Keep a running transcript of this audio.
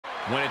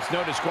When it's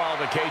no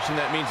disqualification,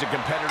 that means a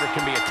competitor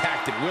can be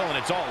attacked at will, and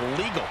it's all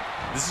legal.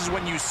 This is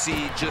when you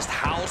see just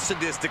how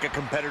sadistic a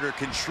competitor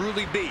can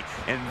truly be,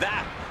 and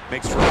that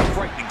makes for a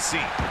frightening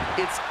scene.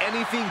 It's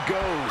anything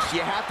goes.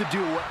 You have to do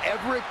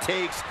whatever it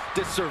takes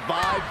to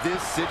survive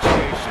this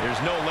situation.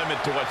 There's no limit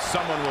to what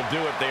someone will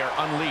do if they are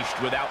unleashed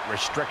without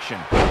restriction.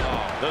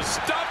 Oh, the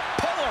stump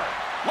puller.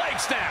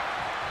 Leg snap.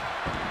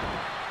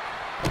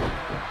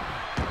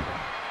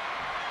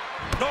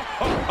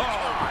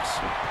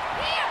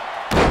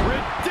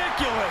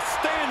 Ridiculous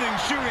standing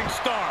shooting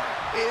star.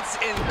 It's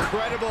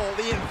incredible,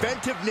 the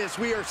inventiveness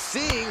we are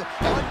seeing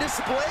on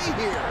display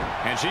here.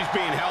 And she's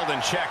being held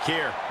in check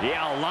here.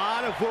 Yeah, a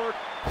lot of work.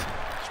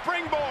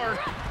 Springboard.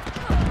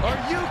 Are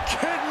you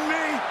kidding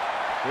me?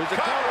 Here's a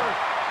cover.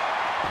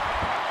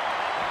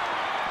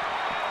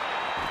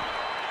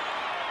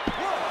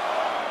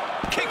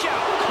 Kick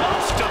out,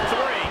 close to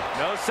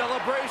 3. No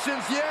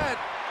celebrations yet.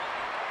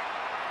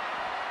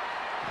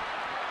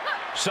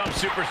 Some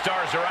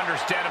superstars are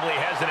understandably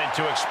hesitant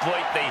to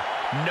exploit the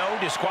no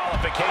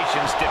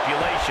disqualification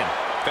stipulation.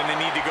 Then they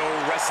need to go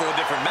wrestle a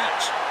different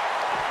match.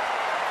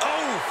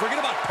 Oh, forget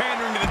about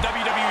pandering to the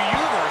WWE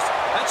Universe.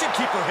 That should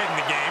keep her head in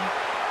the game.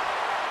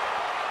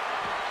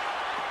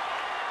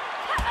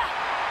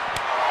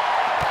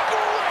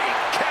 Great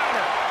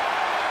counter.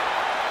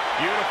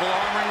 Beautiful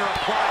arm wringer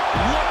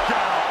applied. Look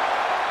out.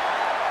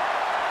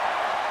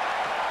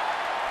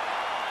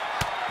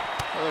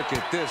 Look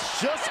at this,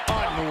 just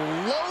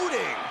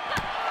unloading.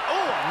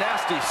 Oh, a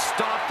nasty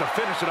stop to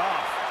finish it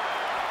off.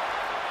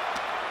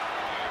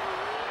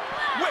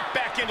 Whip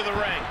back into the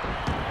ring.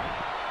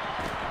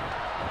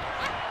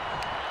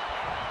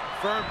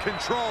 Firm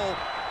control.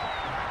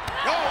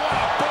 Oh, what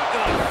a boot to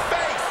the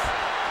face.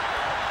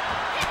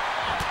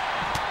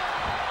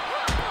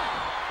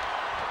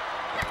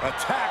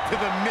 Attack to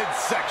the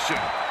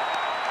midsection.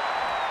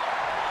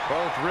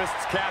 Both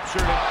wrists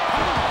captured.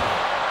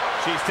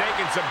 She's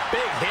taking some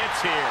big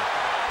hits here.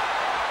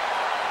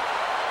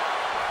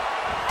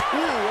 Ooh,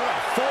 what a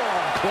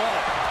forearm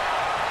club.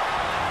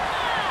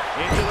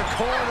 Into the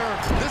corner.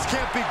 This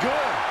can't be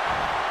good.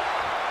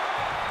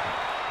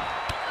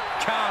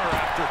 Counter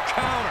after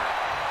counter.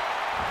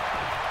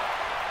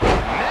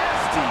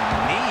 Nasty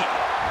knee.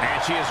 And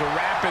she is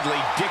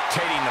rapidly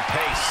dictating the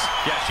pace.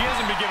 Yeah, she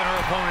hasn't been giving her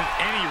opponent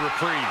any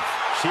reprieve.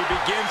 She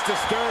begins to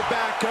stir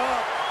back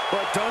up,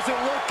 but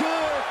doesn't look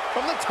good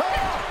from the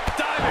top.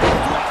 Diving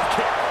thrust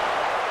kick.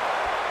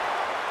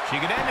 She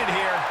could end it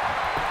here.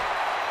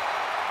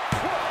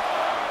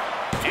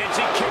 And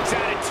she kicks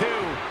at it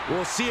too.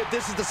 We'll see if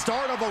this is the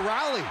start of a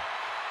rally.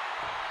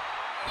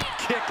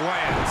 Kick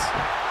lands.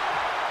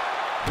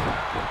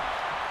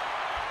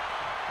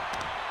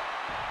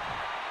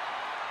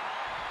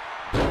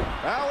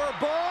 Power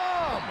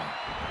bomb.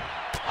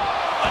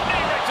 A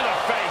knee right to the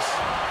face.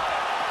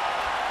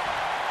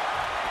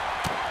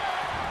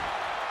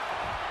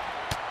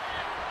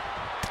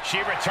 She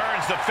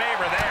returns the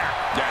favor there.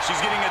 Yeah, she's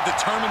getting a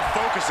determined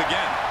focus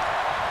again.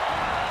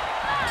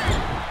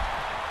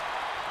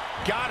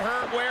 Got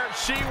her where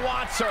she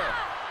wants her.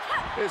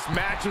 This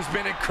match has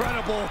been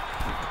incredible.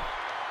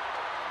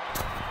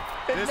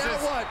 And This now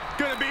is what?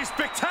 gonna be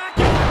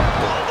spectacular.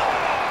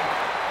 Bulldog!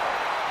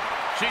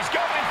 She's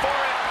going for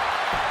it.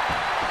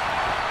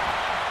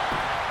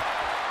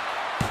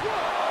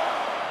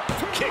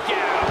 Kick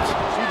out.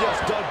 She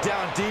just dug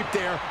down deep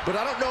there, but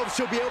I don't know if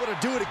she'll be able to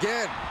do it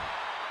again.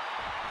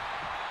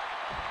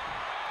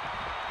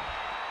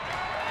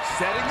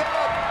 Setting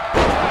up.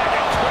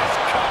 Dragon twist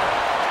cover.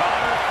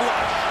 Counter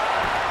flush.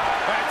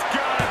 That's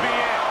gotta be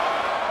it.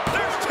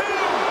 There's 2.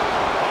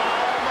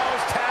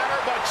 Almost had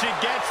her, but she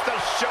gets the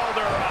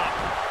shoulder up.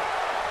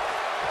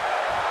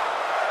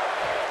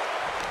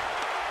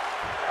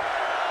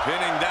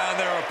 Pinning down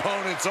their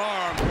opponent's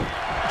arm.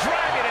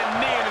 Dragging a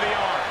knee into the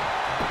arm.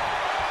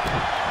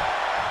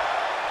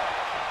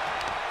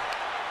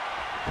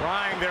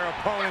 Prying their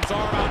opponent's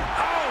arm out.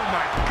 Oh,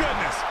 my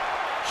goodness.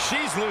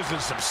 She's losing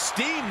some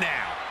steam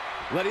now.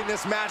 Letting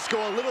this match go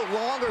a little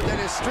longer than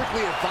is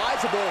strictly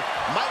advisable.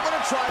 Might want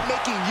to try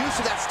making use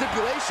of that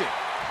stipulation.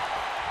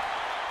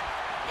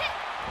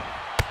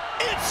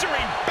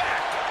 Answering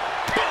back.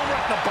 Boom, right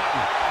in the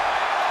button.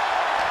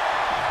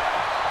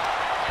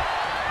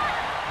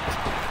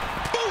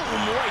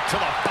 Boom, right to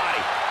the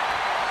body.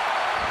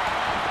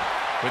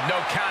 With no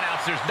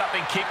countouts, there's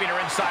nothing keeping her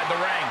inside the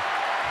ring.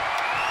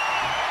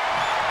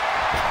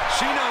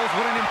 She knows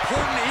what an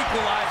important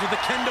equalizer the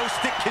kendo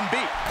stick can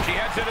be. She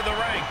heads into the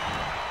ring.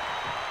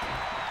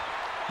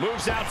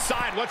 Moves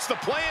outside. What's the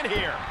plan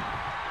here?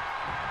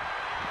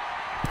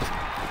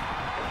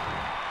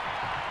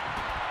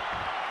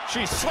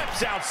 She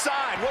slips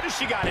outside. What has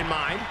she got in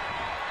mind?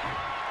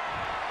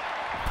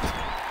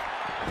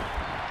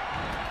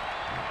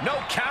 No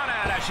count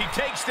out as she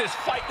takes this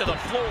fight to the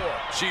floor.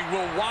 She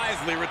will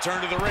wisely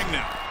return to the ring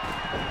now.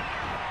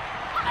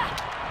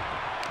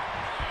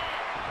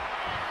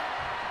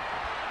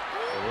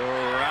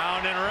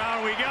 Round and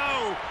round we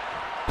go.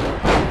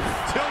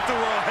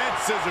 Tilt-a-whirl head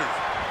scissors.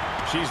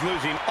 She's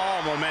losing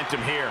all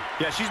momentum here.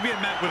 Yeah, she's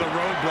being met with a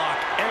roadblock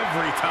every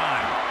every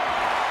time.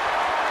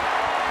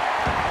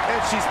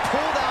 And she's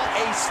pulled out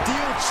a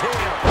steel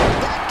chair.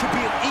 That could be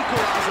an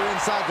equalizer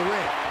inside the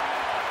ring.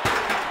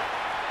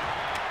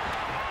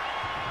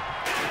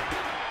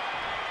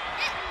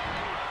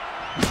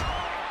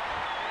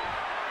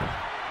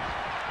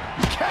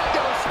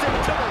 Kendo stick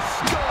to the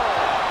skull.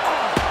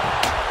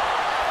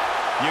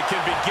 You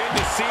can begin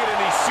to see it in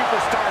these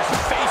superstars'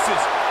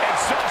 faces.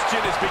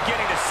 Exhaustion is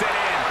beginning to set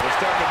in. They're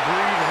starting to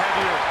breathe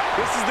heavier.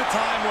 This is the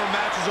time where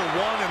matches are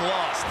won and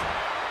lost.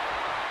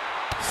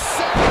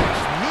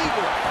 Savage knee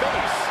to the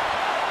face.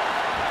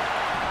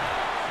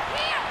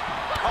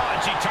 Oh,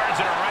 and she turns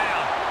it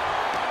around.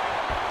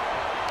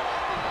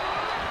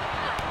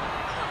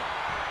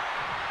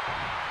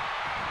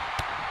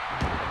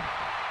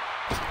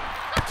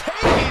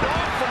 Taking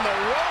off from the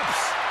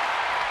ropes.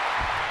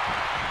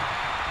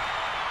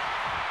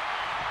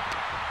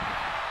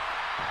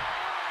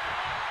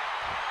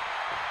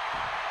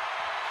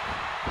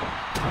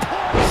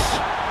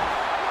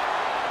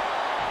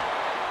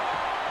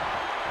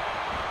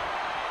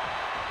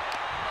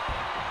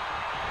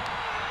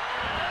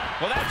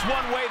 Well, that's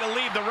one way to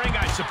leave the ring,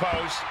 I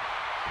suppose.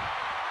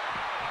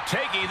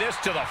 Taking this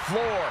to the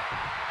floor.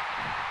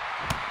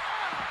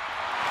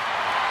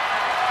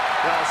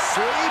 The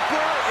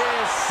sleeper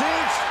is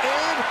cinched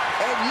in,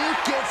 and you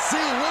can see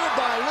little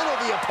by little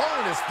the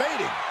opponent is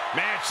fading.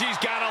 Man,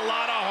 she's got a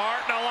lot of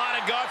heart and a lot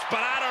of guts,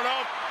 but I don't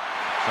know.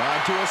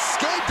 Trying to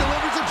escape,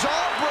 delivers a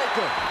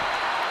jawbreaker.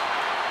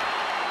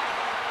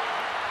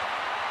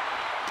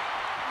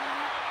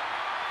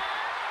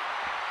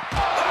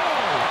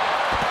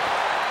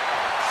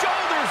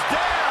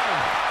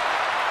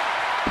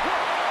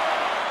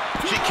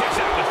 She kicks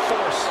out with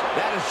force.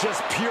 That is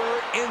just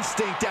pure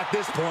instinct at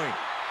this point.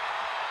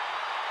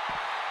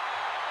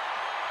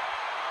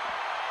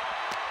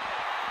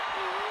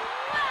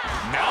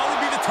 Now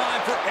would be the time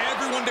for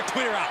everyone to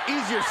clear out.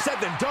 Easier said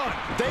than done.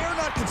 They are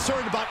not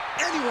concerned about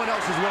anyone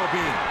else's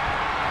well-being.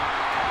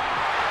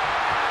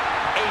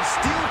 A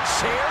steel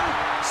chair?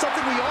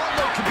 Something we all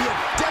know can be a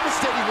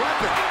devastating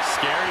weapon.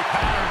 Scary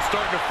pattern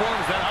starting to form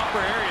as that upper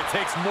area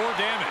takes more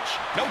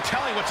damage. No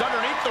telling what's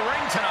underneath the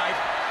ring tonight.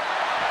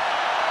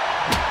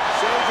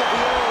 Shades of the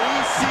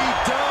OEC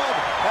dub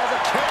as a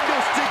kendo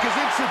stick is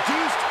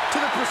introduced to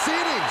the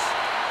proceedings.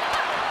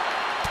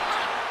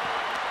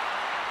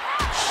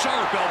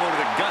 Sharp elbow to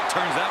the gut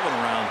turns that one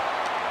around.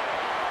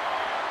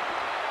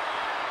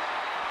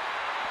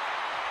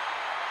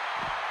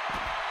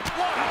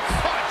 What a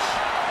punch!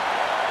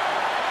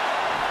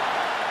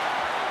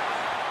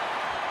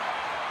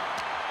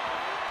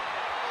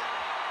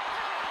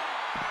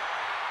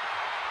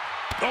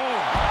 Oh,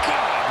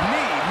 God,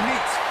 knee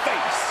meets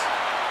face.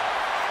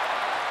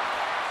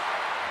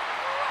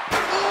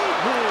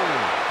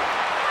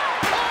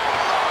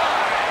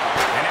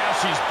 And now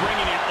she's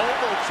bringing it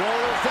over.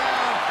 Shoulders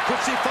down. Could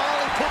she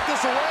finally put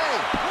this away?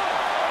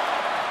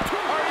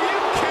 Are you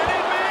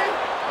kidding me?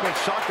 I'm in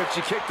shock that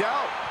she kicked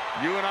out.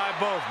 You and I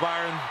both,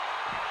 Byron.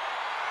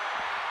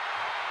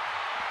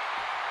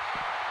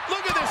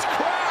 Look at this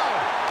crowd.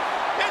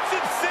 It's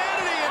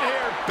insanity in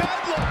here.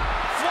 Bedlam.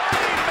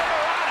 Flying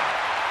Marijuana.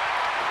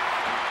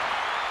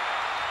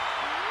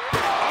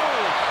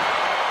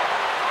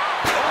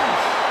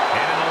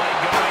 And in the late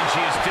going,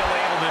 she is still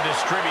able to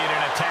distribute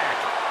an attack.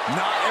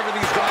 Not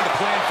everything's going to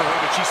plan for her,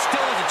 but she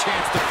still has a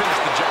chance to finish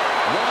the job.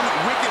 One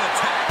wicked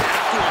attack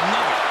after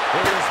another.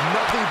 There is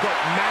nothing but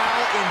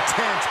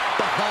malintent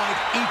behind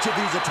each of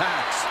these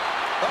attacks.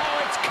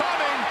 Oh, it's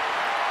coming.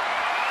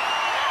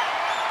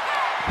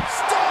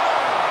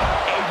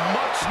 A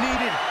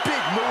much-needed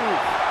big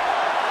move.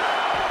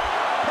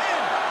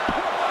 Pin.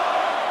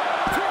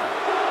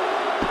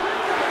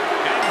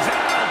 And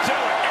that'll do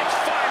it. It's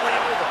finally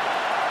over.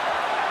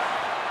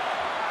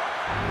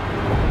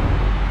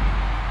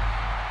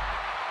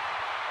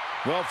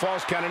 Well,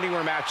 Falls Count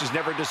Anywhere matches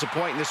never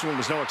disappoint, and this one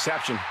was no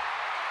exception.